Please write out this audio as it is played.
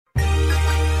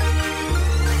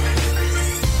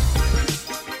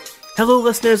Hello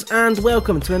listeners and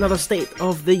welcome to another State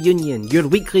of the Union, your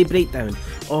weekly breakdown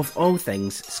of all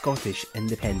things Scottish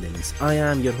independence. I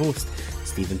am your host,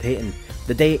 Stephen Payton.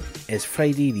 The date is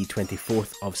Friday the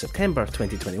 24th of September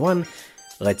 2021.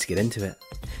 Let's get into it.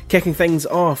 Kicking things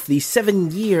off, the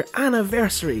 7-year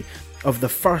anniversary of the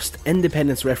first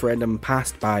independence referendum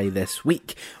passed by this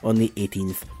week on the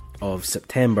 18th of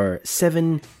September.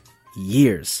 7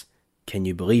 years. Can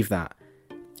you believe that?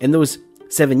 In those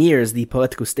 7 years, the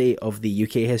political state of the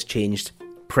UK has changed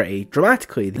pretty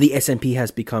dramatically. The SNP has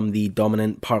become the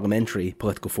dominant parliamentary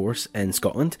political force in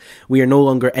Scotland. We are no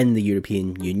longer in the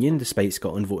European Union, despite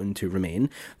Scotland voting to remain.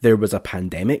 There was a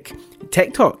pandemic.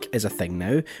 TikTok is a thing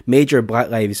now. Major Black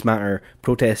Lives Matter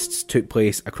protests took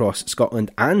place across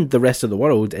Scotland and the rest of the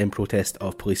world in protest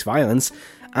of police violence.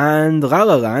 And La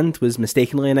La Land was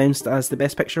mistakenly announced as the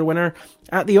Best Picture winner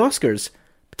at the Oscars.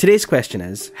 Today's question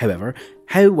is, however,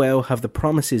 how well have the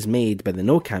promises made by the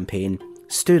No campaign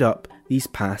stood up these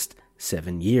past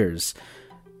 7 years?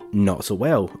 Not so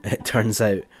well, it turns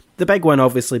out. The big one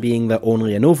obviously being that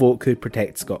only a no vote could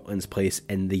protect Scotland's place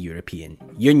in the European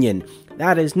Union.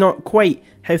 That is not quite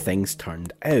how things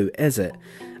turned out, is it?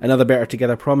 Another Better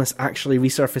Together promise actually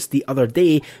resurfaced the other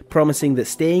day, promising that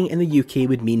staying in the UK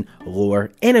would mean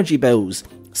lower energy bills,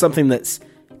 something that's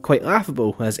quite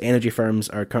laughable as energy firms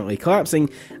are currently collapsing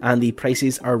and the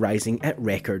prices are rising at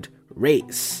record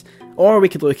rates. Or we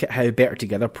could look at how Better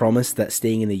Together promised that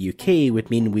staying in the UK would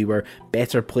mean we were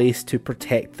better placed to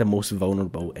protect the most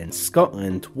vulnerable in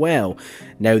Scotland. Well,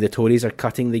 now the Tories are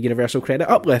cutting the universal credit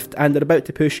uplift and are about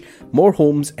to push more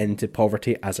homes into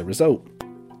poverty as a result.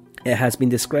 It has been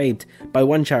described by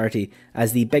one charity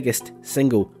as the biggest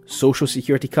single social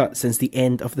security cut since the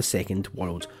end of the Second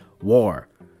World War.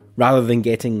 Rather than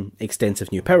getting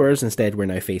extensive new powers, instead we're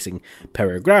now facing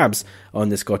power grabs on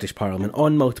the Scottish Parliament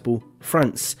on multiple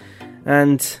fronts.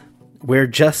 And we're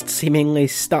just seemingly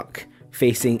stuck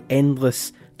facing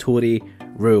endless Tory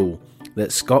rule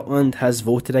that Scotland has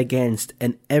voted against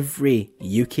in every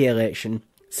UK election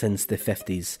since the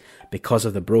 50s because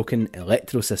of the broken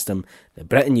electoral system that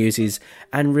Britain uses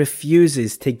and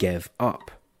refuses to give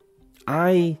up.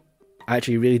 I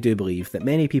actually really do believe that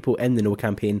many people in the No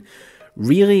campaign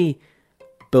really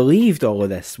believed all of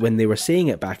this when they were saying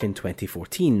it back in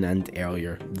 2014 and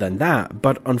earlier than that,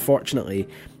 but unfortunately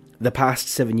the past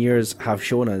 7 years have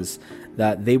shown us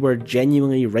that they were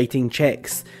genuinely writing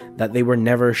cheques that they were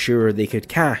never sure they could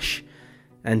cash,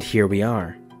 and here we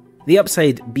are. The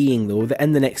upside being though that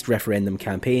in the next referendum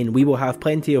campaign we will have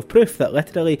plenty of proof that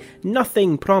literally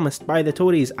nothing promised by the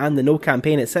Tories and the No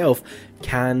campaign itself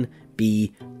can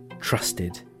be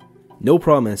trusted. No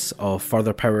promise of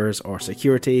further powers or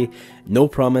security, no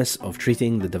promise of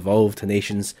treating the devolved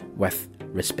nations with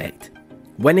respect.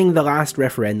 Winning the last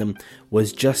referendum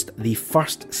was just the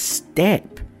first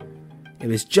step. It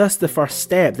was just the first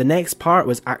step. The next part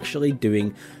was actually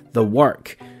doing the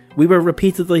work. We were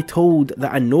repeatedly told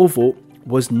that a no vote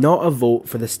was not a vote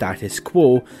for the status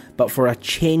quo, but for a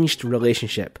changed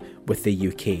relationship with the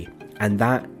UK, and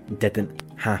that didn't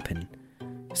happen.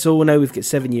 So now we've got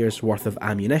 7 years worth of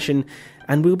ammunition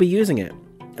and we'll be using it.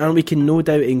 And we can no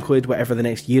doubt include whatever the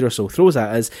next year or so throws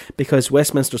at us because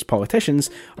Westminster's politicians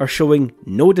are showing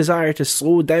no desire to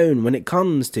slow down when it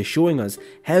comes to showing us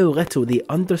how little they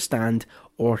understand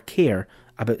or care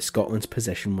about Scotland's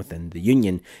position within the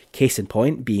Union. Case in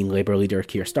point being Labour leader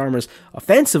Keir Starmer's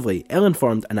offensively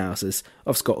ill-informed analysis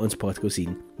of Scotland's political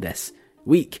scene this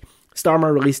week.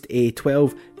 Starmer released a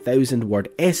 12,000-word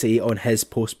essay on his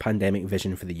post-pandemic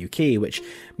vision for the UK, which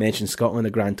mentions Scotland a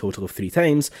grand total of 3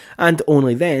 times, and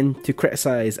only then to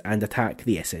criticise and attack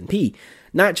the SNP.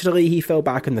 Naturally, he fell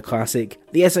back on the classic,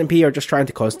 the SNP are just trying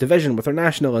to cause division with their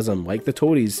nationalism, like the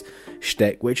Tories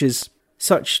shtick, which is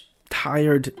such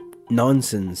tired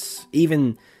nonsense.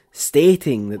 Even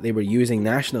stating that they were using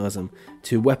nationalism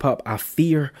to whip up a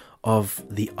fear of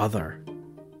the other.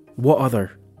 What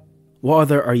other? What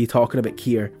other are you talking about,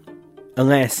 Keir?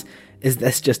 Unless, is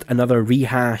this just another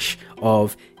rehash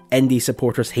of indie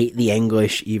supporters hate the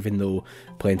English, even though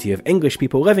plenty of English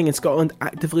people living in Scotland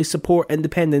actively support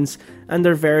independence and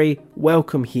are very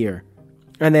welcome here?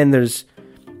 And then there's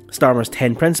Starmer's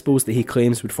 10 principles that he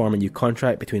claims would form a new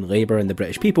contract between Labour and the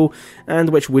British people, and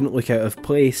which wouldn't look out of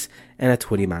place in a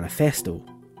Tory manifesto.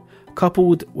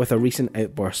 Coupled with a recent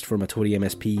outburst from a Tory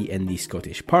MSP in the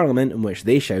Scottish Parliament in which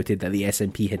they shouted that the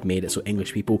SNP had made it so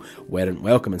English people weren't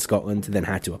welcome in Scotland, then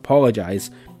had to apologise,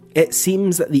 it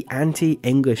seems that the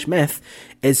anti-English myth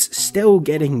is still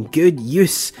getting good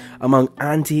use among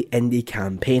anti-indie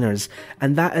campaigners,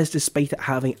 and that is despite it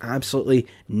having absolutely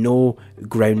no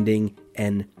grounding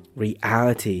in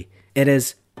reality. It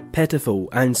is pitiful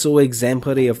and so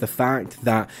exemplary of the fact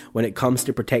that when it comes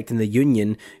to protecting the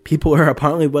Union, people are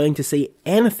apparently willing to say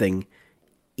anything,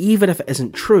 even if it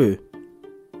isn't true,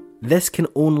 this can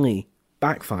only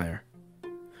backfire.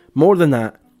 More than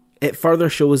that, it further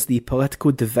shows the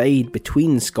political divide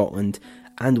between Scotland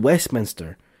and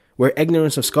Westminster, where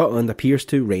ignorance of Scotland appears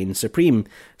to reign supreme,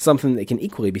 something that can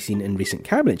equally be seen in recent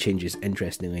cabinet changes,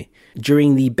 interestingly.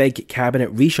 During the big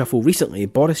cabinet reshuffle recently,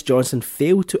 Boris Johnson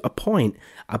failed to appoint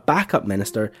a backup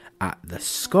minister at the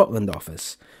Scotland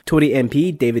office. Tory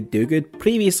MP David Duguid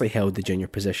previously held the junior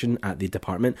position at the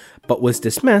department, but was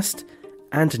dismissed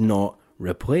and not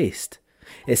replaced.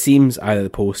 It seems either the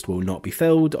post will not be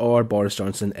filled, or Boris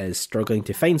Johnson is struggling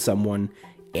to find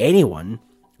anyone,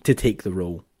 to take the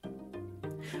role.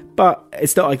 But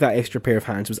it's not like that extra pair of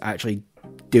hands was actually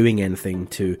doing anything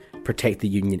to protect the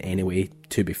Union anyway,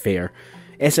 to be fair.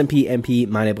 SNP MP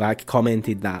Mhairi Black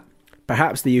commented that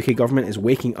perhaps the UK government is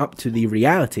waking up to the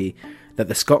reality that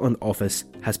the Scotland office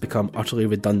has become utterly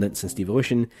redundant since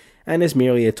devolution and is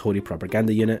merely a Tory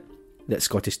propaganda unit that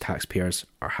Scottish taxpayers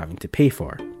are having to pay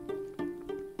for.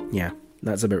 Yeah,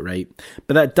 that's about right.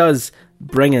 But that does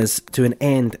bring us to an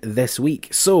end this week.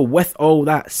 So with all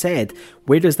that said,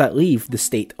 where does that leave the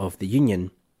State of the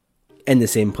Union? In the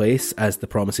same place as the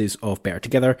promises of Better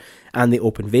Together and the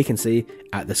open vacancy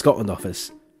at the Scotland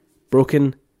office.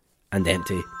 Broken and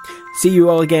empty. See you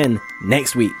all again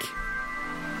next week.